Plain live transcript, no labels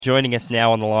Joining us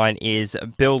now on the line is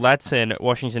Bill Ladson,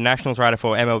 Washington Nationals writer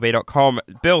for MLB.com.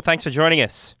 Bill, thanks for joining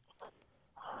us.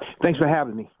 Thanks for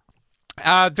having me.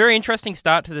 Very interesting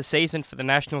start to the season for the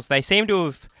Nationals. They seem to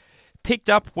have picked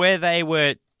up where they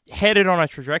were headed on a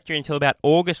trajectory until about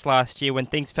August last year when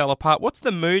things fell apart. What's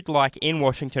the mood like in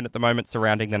Washington at the moment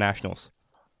surrounding the Nationals?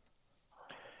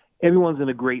 Everyone's in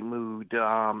a great mood.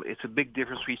 It's a big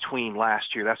difference between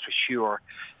last year, that's for sure.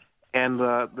 And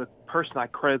the person I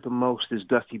credit the most is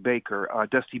Dusty Baker.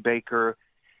 Dusty Baker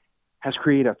has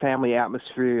created a family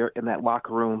atmosphere in that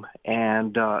locker room,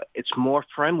 and it's more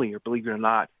friendlier, believe it or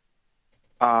not,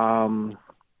 than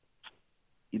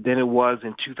it was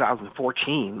in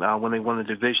 2014 when they won the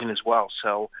division as well.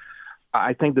 So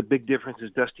I think the big difference is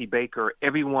Dusty Baker.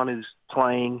 Everyone is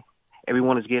playing.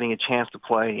 Everyone is getting a chance to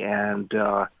play, and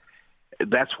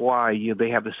that's why they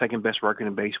have the second best record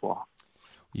in baseball.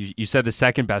 You said the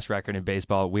second best record in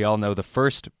baseball. We all know the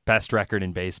first best record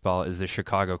in baseball is the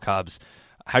Chicago Cubs.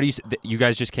 How do you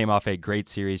guys just came off a great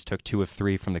series, took 2 of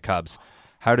 3 from the Cubs.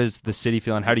 How does the city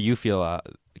feel, and how do you feel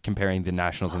comparing the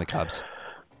Nationals and the Cubs?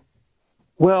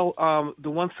 Well, the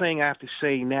one thing I have to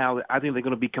say now, I think they're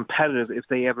going to be competitive if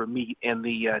they ever meet in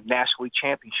the National League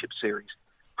Championship Series,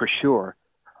 for sure.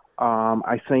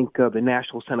 I think the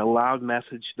Nationals sent a loud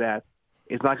message that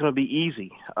it's not going to be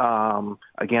easy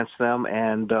against them.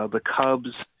 And the Cubs,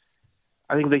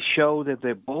 I think they show that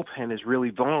their bullpen is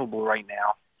really vulnerable right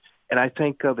now. And I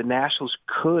think the Nationals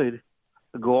could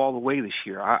go all the way this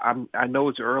year. I know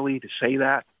it's early to say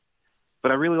that,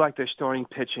 but I really like their starting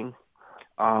pitching.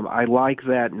 I like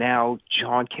that now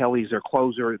John Kelly's their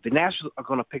closer. The Nationals are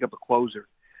going to pick up a closer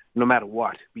no matter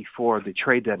what before the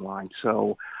trade deadline.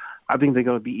 So I think they're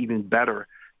going to be even better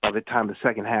by the time the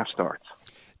second half starts.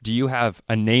 Do you have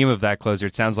a name of that closer?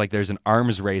 It sounds like there's an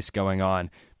arms race going on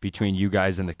between you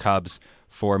guys and the Cubs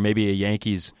for maybe a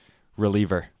Yankees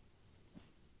reliever.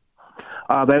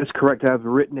 That is correct. I've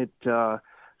written it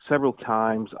several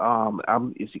times.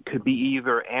 It could be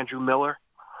either Andrew Miller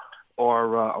or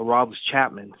Aroldis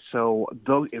Chapman. So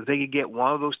if they could get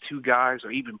one of those two guys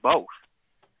or even both,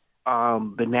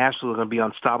 the Nationals are going to be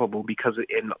unstoppable because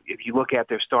if you look at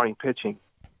their starting pitching,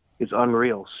 it's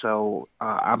unreal. So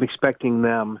I'm expecting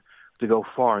them to go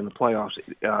far in the playoffs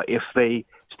if they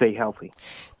stay healthy.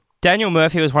 Daniel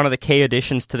Murphy was one of the key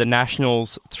additions to the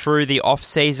Nationals through the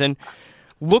off-season.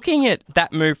 Looking at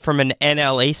that move from an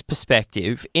NL East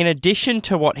perspective, in addition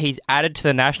to what he's added to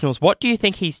the Nationals, what do you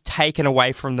think he's taken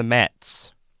away from the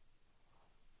Mets?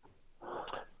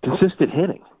 Consistent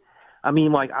hitting. I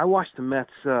mean, I watched the Mets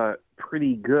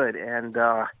pretty good, and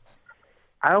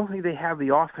I don't think they have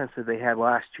the offense that they had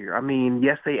last year. I mean,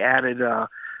 yes, they added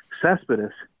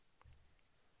Cespedes,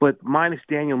 but minus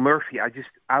Daniel Murphy, I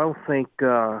don't think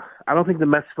the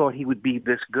Mets thought he would be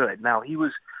this good. Now, he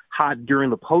was hot during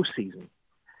the postseason,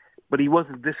 but he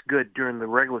wasn't this good during the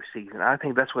regular season. I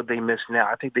think that's what they miss now.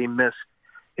 I think they miss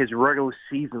his regular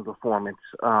season performance.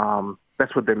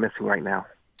 That's what they're missing right now.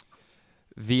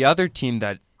 The other team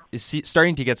that is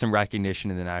starting to get some recognition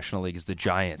in the National League is the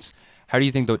Giants. How do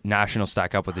you think the Nationals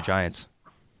stack up with the Giants?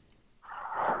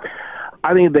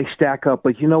 I think they stack up,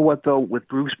 but you know what, though? With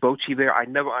Bruce Bochy there, I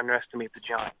never underestimate the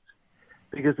Giants.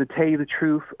 Because to tell you the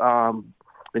truth,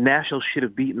 the Nationals should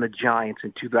have beaten the Giants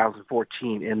in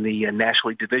 2014 in the National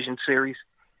League Division Series.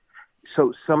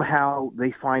 So somehow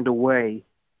they find a way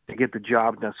to get the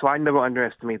job done. So I never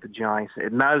underestimate the Giants,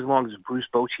 and not as long as Bruce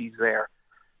Bochy's there.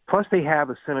 Plus, they have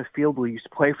a center fielder who used to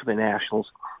play for the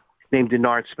Nationals named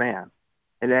Denard Span.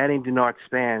 And adding Denard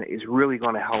Span is really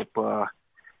going to help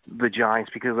the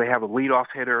Giants because they have a leadoff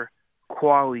hitter,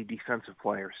 quality defensive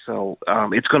player. So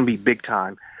it's going to be big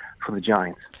time for the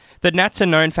Giants. The Nats are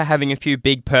known for having a few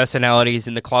big personalities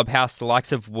in the clubhouse, the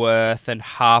likes of Worth and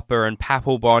Harper and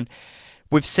Papelbon.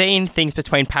 We've seen things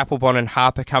between Papelbon and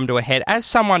Harper come to a head. As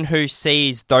someone who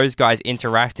sees those guys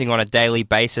interacting on a daily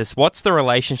basis, what's the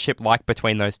relationship like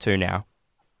between those two now?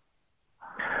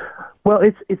 Well,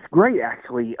 it's great,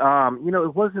 actually.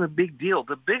 It wasn't a big deal.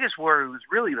 The biggest worry was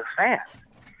really the fans.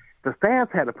 The fans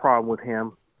had a problem with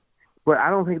him, but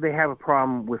I don't think they have a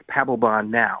problem with Papelbon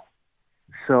now.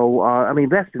 So,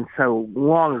 that's been so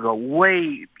long ago,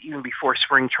 way even before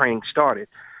spring training started,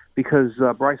 because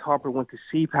Bryce Harper went to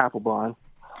see Papelbon.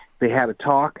 They had a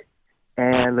talk,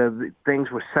 and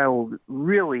things were settled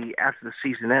really after the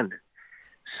season ended.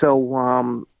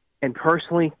 So, and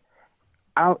personally,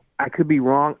 I could be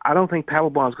wrong. I don't think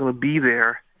Papelbon is going to be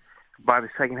there by the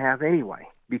second half anyway,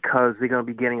 because they're going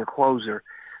to be getting a closer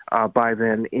by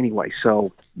then anyway.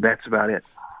 So that's about it.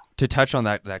 To touch on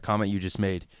that comment you just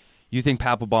made, you think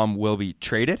Papelbon will be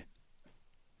traded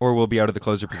or will be out of the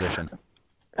closer position?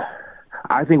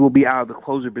 I think will be out of the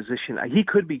closer position. He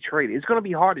could be traded. It's going to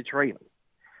be hard to trade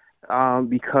him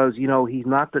because, he's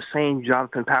not the same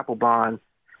Jonathan Papelbon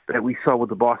that we saw with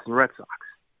the Boston Red Sox.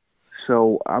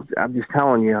 So I'm just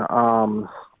telling you,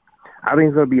 I think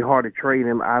it's going to be hard to trade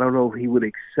him. I don't know if he would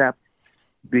accept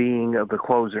being the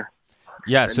closer.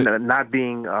 Yeah, so not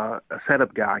being a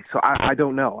setup guy. So I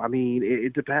don't know. I mean,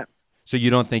 it depends. So you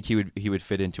don't think he would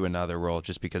fit into another role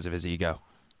just because of his ego?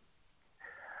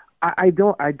 I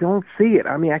don't see it.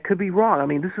 I mean, I could be wrong. I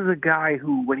mean, this is a guy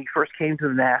who, when he first came to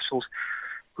the Nationals,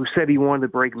 who said he wanted to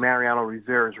break Mariano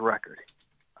Rivera's record,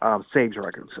 saves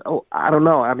record. So I don't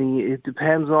know. I mean, it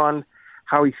depends on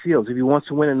how he feels. If he wants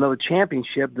to win another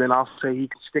championship, then I'll say he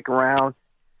can stick around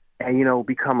and,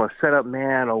 become a setup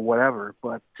man or whatever.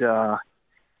 But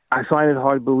I find it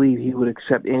hard to believe he would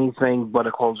accept anything but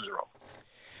a closer's role.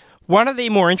 One of the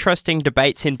more interesting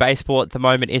debates in baseball at the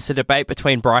moment is the debate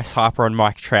between Bryce Harper and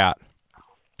Mike Trout.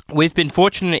 We've been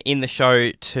fortunate in the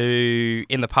show to,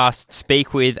 in the past,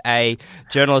 speak with a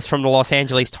journalist from the Los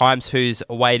Angeles Times who's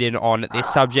weighed in on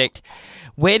this subject.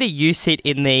 Where do you sit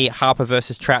in the Harper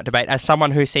versus Trout debate as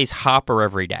someone who sees Harper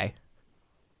every day?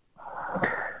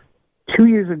 2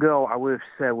 years ago, I would have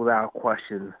said without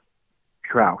question,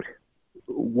 Trout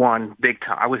won big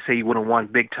time. I would say he would have won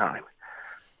big time.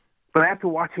 But after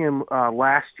watching him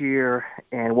last year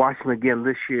and watching him again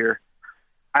this year,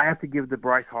 I have to give it to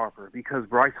Bryce Harper because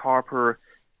Bryce Harper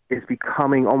is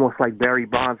becoming almost like Barry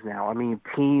Bonds now. I mean,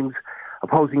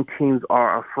 opposing teams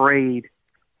are afraid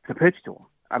to pitch to him.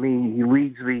 I mean, he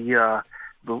leads the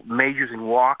majors in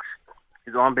walks.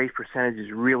 His on-base percentage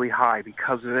is really high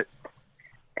because of it.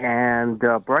 And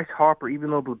Bryce Harper,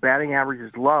 even though the batting average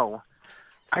is low,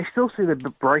 I still see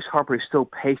that Bryce Harper is still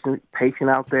patient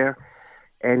out there,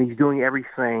 and he's doing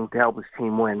everything to help his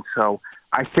team win. So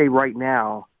I say right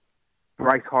now,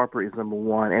 Bryce Harper is number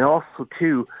one. And also,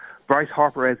 too, Bryce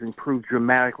Harper has improved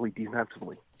dramatically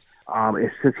defensively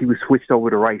since he was switched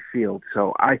over to right field.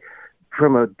 So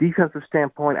from a defensive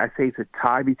standpoint, I say it's a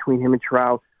tie between him and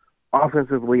Trout.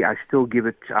 Offensively, I'll give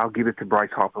it to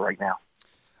Bryce Harper right now.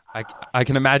 I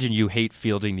can imagine you hate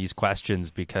fielding these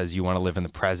questions because you want to live in the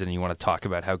present and you want to talk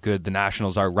about how good the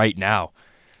Nationals are right now.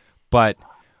 But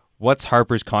what's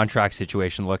Harper's contract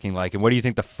situation looking like, and what do you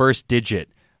think the first digit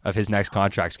of his next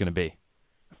contract is going to be?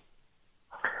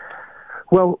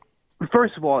 Well,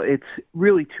 first of all, it's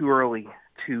really too early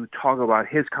to talk about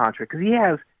his contract because he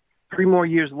has 3 more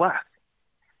years left.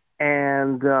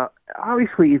 And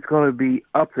obviously it's going to be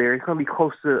up there. It's going to be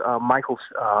close to Michael's,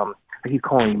 I keep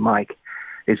calling him Mike.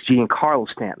 It's Giancarlo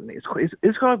Stanton. It's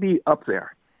going to be up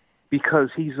there because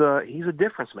he's a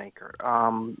difference maker.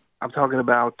 I'm talking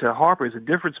about Harper is a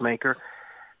difference maker.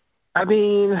 I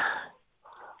mean,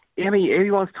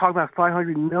 everyone's talking about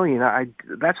 $500 million.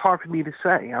 That's hard for me to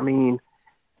say. I mean,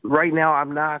 right now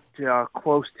I'm not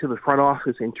close to the front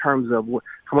office in terms of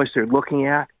how much they're looking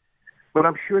at, but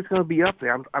I'm sure it's going to be up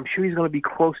there. I'm sure he's going to be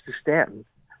close to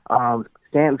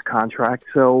Stanton's contract.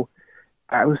 So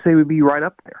I would say we'd be right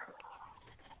up there.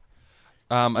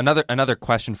 Another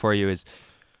question for you is,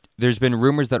 there's been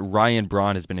rumors that Ryan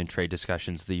Braun has been in trade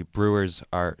discussions. The Brewers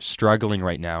are struggling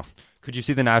right now. Could you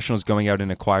see the Nationals going out and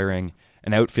acquiring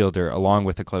an outfielder along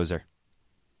with a closer?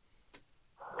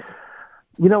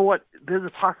 You know what? There's a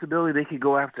possibility they could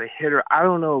go after a hitter. I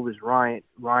don't know if it's Ryan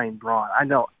Braun. I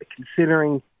know,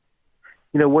 considering,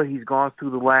 what he's gone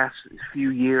through the last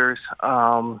few years.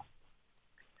 I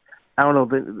don't know.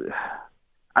 But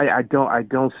I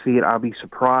don't see it. I'll be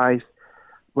surprised.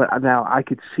 But now I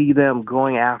could see them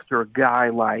going after a guy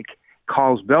like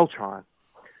Carlos Beltran,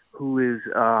 who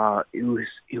has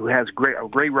a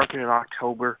great record in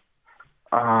October.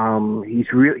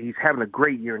 He's having a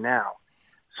great year now,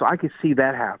 so I could see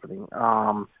that happening.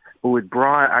 But with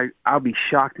Braun, I'll be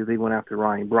shocked if they went after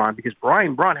Ryan Braun because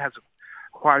Ryan Braun has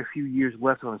quite a few years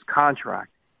left on his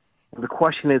contract. And the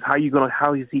question is, how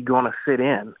is he going to fit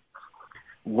in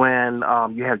when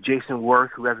you have Jason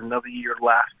Worth, who has another year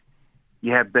left?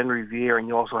 You have Ben Revere, and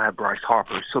you also have Bryce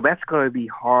Harper. So that's going to be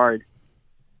hard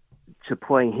to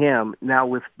play him. Now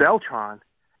with Beltran's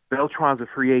a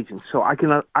free agent, so I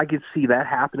can see that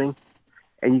happening,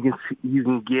 and you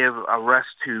can give a rest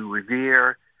to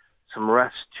Revere, some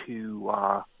rest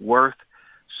to Worth.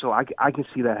 So I can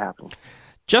see that happening.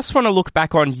 Just want to look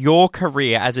back on your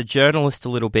career as a journalist a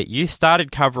little bit. You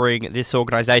started covering this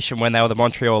organization when they were the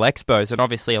Montreal Expos, and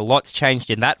obviously a lot's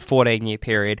changed in that 14-year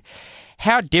period.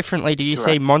 How differently do you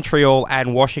see Montreal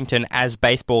and Washington as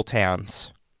baseball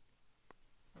towns?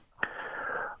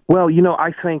 Well,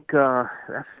 I think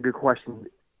that's a good question.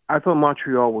 I thought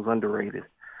Montreal was underrated.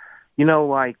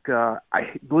 I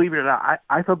believe it or not,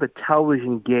 I thought the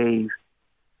television gave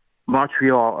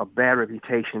Montreal a bad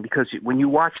reputation because when you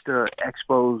watch the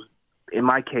Expos, in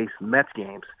my case, Mets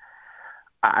games,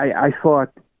 I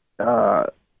thought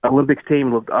Olympic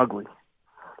Stadium looked ugly.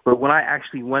 But when I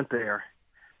actually went there,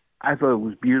 I thought it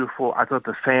was beautiful. I thought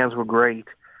the fans were great.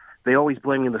 They always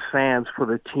blaming the fans for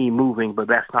the team moving, but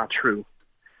that's not true.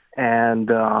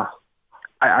 And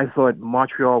I thought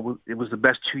Montreal, it was the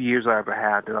best 2 years I ever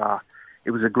had.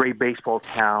 It was a great baseball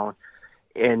town.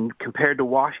 And compared to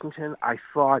Washington, I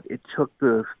thought it took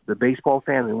the baseball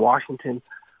fans in Washington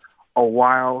a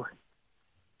while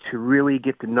to really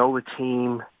get to know the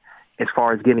team as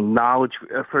far as getting knowledge.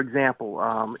 For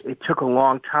example, it took a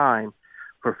long time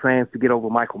for fans to get over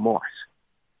Michael Morris.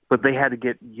 But they had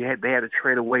to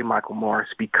trade away Michael Morris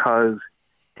because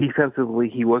defensively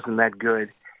he wasn't that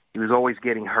good. He was always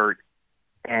getting hurt.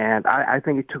 And I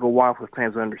think it took a while for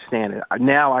fans to understand it.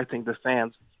 Now I think the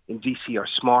fans in D.C. are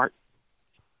smart,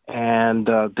 and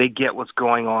they get what's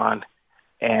going on,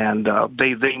 and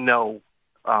they know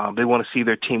they want to see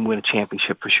their team win a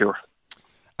championship for sure.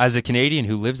 As a Canadian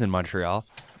who lives in Montreal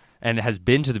and has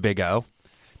been to the Big O,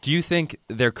 do you think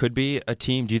there could be a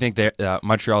team? Do you think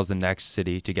Montreal is the next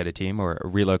city to get a team or a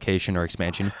relocation or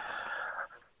expansion?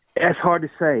 It's hard to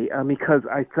say because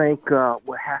I think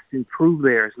what has to improve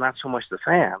there is not so much the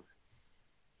fans.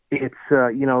 It's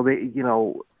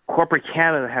corporate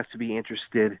Canada has to be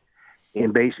interested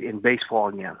in baseball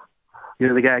again.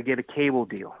 They got to get a cable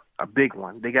deal, a big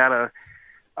one. They got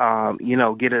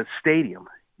to get a stadium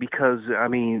because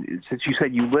since you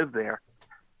said you live there,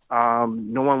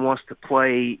 no one wants to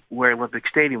play where Olympic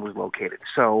Stadium was located,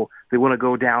 so they want to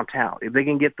go downtown. If they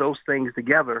can get those things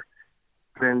together,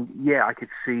 then I could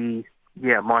see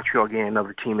Montreal getting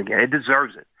another team again. It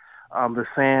deserves it. The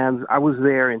fans, I was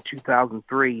there in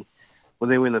 2003 when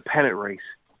they were in the pennant race,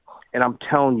 and I'm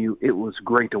telling you, it was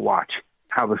great to watch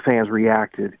how the fans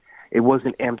reacted. It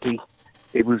wasn't empty.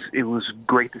 It was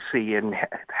great to see, and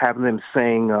having them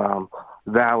sing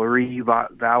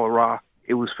Valera,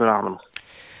 it was phenomenal.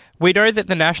 We know that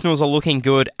the Nationals are looking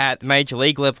good at Major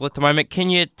League level at the moment.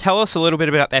 Can you tell us a little bit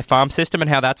about their farm system and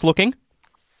how that's looking?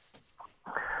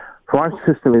 Farm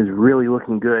system is really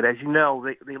looking good. As you know,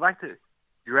 they like to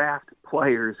draft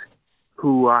players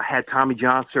who had Tommy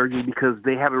John surgery because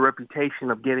they have a reputation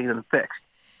of getting them fixed,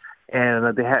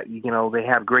 and they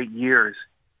have great years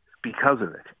because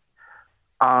of it.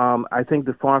 I think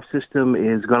the farm system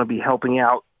is going to be helping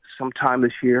out sometime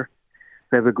this year.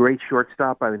 They have a great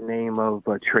shortstop by the name of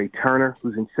Trey Turner,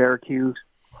 who's in Syracuse.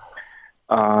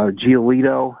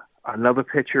 Giolito, another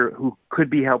pitcher who could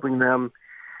be helping them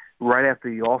right after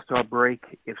the All-Star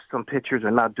break if some pitchers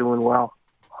are not doing well.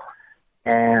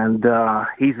 And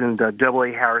he's in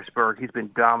Double-A Harrisburg. He's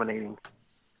been dominating.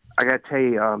 I got to tell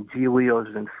you, Giolito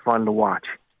has been fun to watch.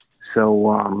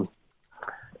 So,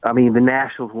 the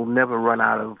Nationals will never run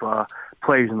out of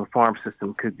players in the farm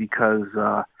system because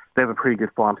they have a pretty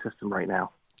good farm system right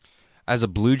now. As a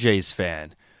Blue Jays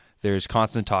fan, there's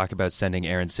constant talk about sending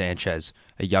Aaron Sanchez,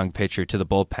 a young pitcher, to the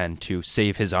bullpen to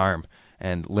save his arm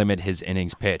and limit his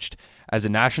innings pitched. As a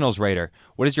Nationals writer,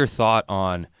 what is your thought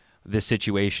on this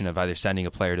situation of either sending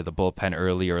a player to the bullpen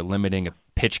early or limiting a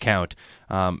pitch count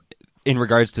in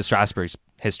regards to Strasburg's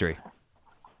history?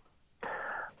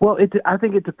 Well, I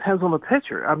think it depends on the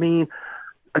pitcher. I'll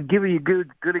give you a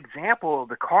good example of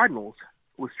the Cardinals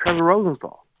was Trevor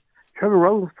Rosenthal. Trevor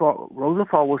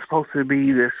Rosenthal was supposed to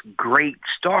be this great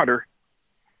starter,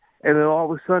 and then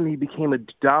all of a sudden he became a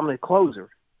dominant closer.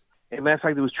 As a matter of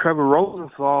fact, it was Trevor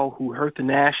Rosenthal who hurt the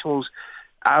Nationals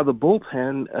out of the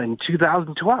bullpen in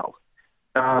 2012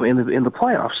 in the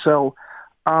playoffs. So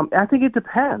I think it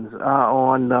depends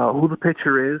on who the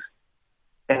pitcher is.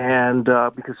 And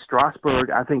because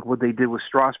Strasburg, I think what they did with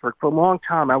Strasburg, for a long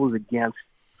time I was against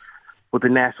what the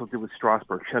Nationals did with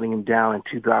Strasburg, shutting him down in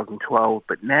 2012.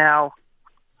 But now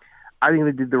I think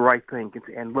they did the right thing.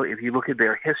 And look, if you look at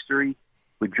their history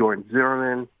with Jordan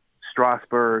Zimmerman,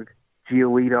 Strasburg,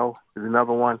 Giolito is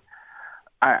another one.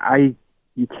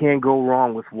 You can't go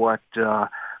wrong with what the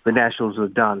Nationals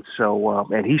have done. So,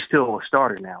 and he's still a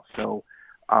starter now. So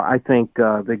I think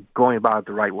they're going about it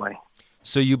the right way.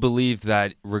 So you believe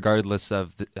that regardless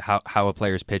of how a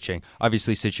player's pitching,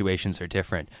 obviously situations are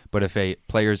different, but if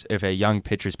a young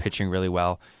pitcher's pitching really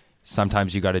well,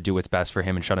 sometimes you got to do what's best for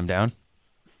him and shut him down?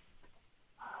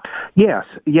 Yes,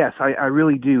 I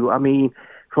really do.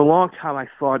 For a long time I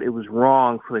thought it was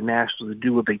wrong for the Nationals to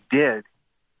do what they did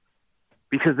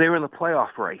because they were in the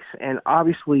playoff race. And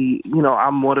obviously,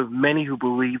 I'm one of many who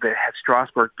believe that had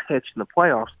Strasburg pitched in the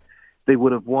playoffs, they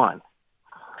would have won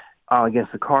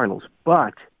against the Cardinals.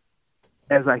 But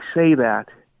as I say that,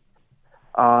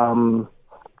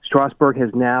 Strasburg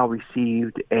has now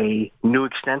received a new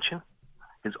extension.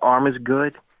 His arm is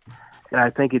good. And I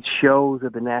think it shows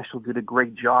that the Nationals did a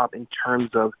great job in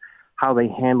terms of how they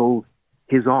handled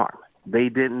his arm. They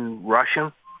didn't rush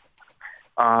him.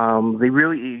 They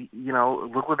really,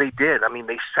 look what they did. I mean,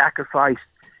 they sacrificed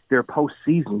their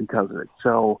postseason because of it.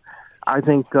 So I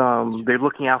think they're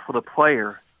looking out for the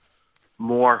player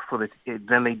more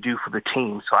than they do for the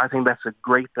team. So I think that's a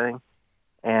great thing.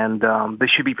 And they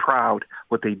should be proud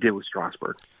what they did with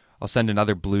Strasburg. I'll send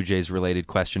another Blue Jays-related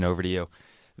question over to you.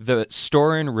 The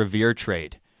Storen-Revere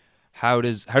trade, how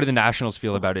do the Nationals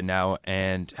feel about it now,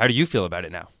 and how do you feel about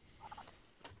it now?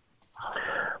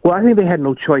 Well, I think they had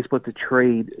no choice but to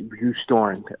trade Drew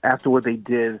Storen after what they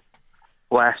did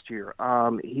last year.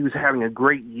 He was having a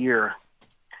great year,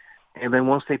 and then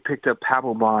once they picked up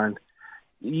Papelbon,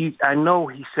 I know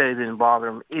he said it didn't bother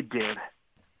him. It did.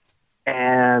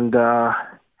 And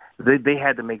they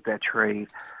had to make that trade.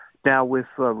 Now, with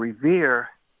Revere...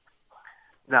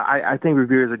 Now, I think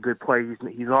Revere is a good player.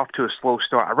 He's off to a slow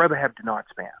start. I'd rather have Denard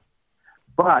Span.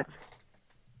 But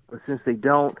since they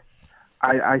don't,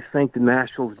 I think the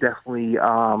Nationals definitely,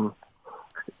 have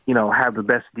the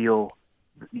best deal,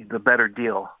 the better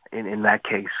deal in that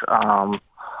case. I'd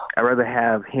rather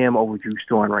have him over Drew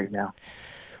Storen right now.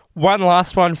 One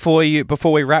last one for you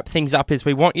before we wrap things up is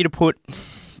we want you to put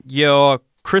your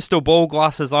crystal ball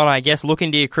glasses on, I guess, look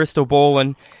into your crystal ball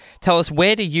and tell us,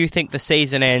 where do you think the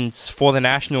season ends for the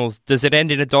Nationals? Does it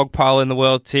end in a dog pile in the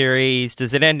World Series?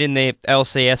 Does it end in the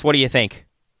LCS? What do you think?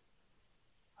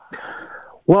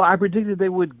 Well, I predicted they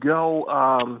would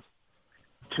go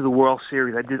to the World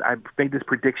Series. I made this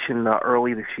prediction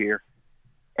early this year,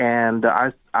 and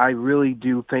I really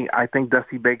do think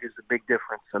Dusty Baker's a big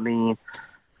difference. I mean,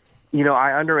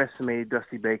 I underestimated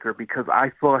Dusty Baker because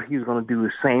I thought he was going to do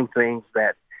the same things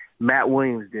that Matt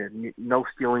Williams did: no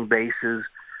stealing bases.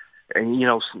 And,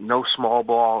 no small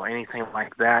ball, anything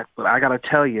like that. But I got to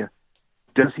tell you,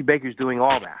 Dusty Baker's doing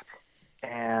all that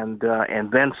and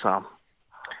then some.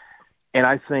 And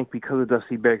I think because of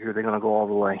Dusty Baker, they're going to go all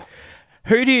the way.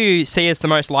 Who do you see as the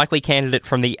most likely candidate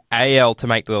from the AL to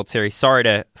make the World Series? Sorry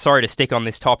to stick on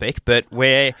this topic, but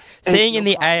we're seeing in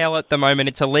the AL at the moment,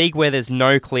 it's a league where there's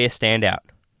no clear standout.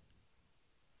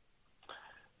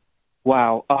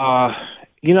 Wow.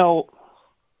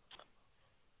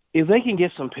 If they can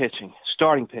get some pitching,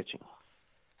 starting pitching,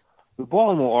 the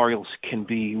Baltimore Orioles can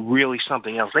be really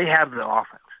something else. They have the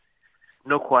offense.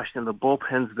 No question. The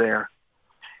bullpen's there.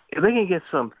 If they can get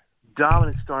some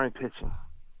dominant starting pitching,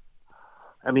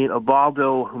 I mean,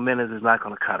 Ubaldo Jimenez is not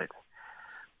going to cut it.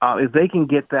 If they can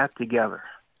get that together,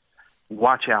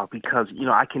 watch out because,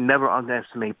 I can never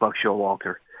underestimate Buck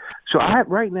Showalter. So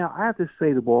right now, I have to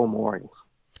say the Baltimore Orioles.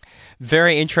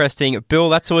 Very interesting. Bill,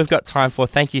 that's all we've got time for.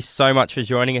 Thank you so much for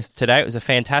joining us today. It was a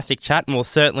fantastic chat, and we'll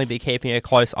certainly be keeping a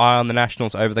close eye on the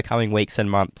Nationals over the coming weeks and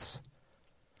months.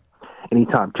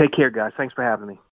 Anytime. Take care, guys. Thanks for having me.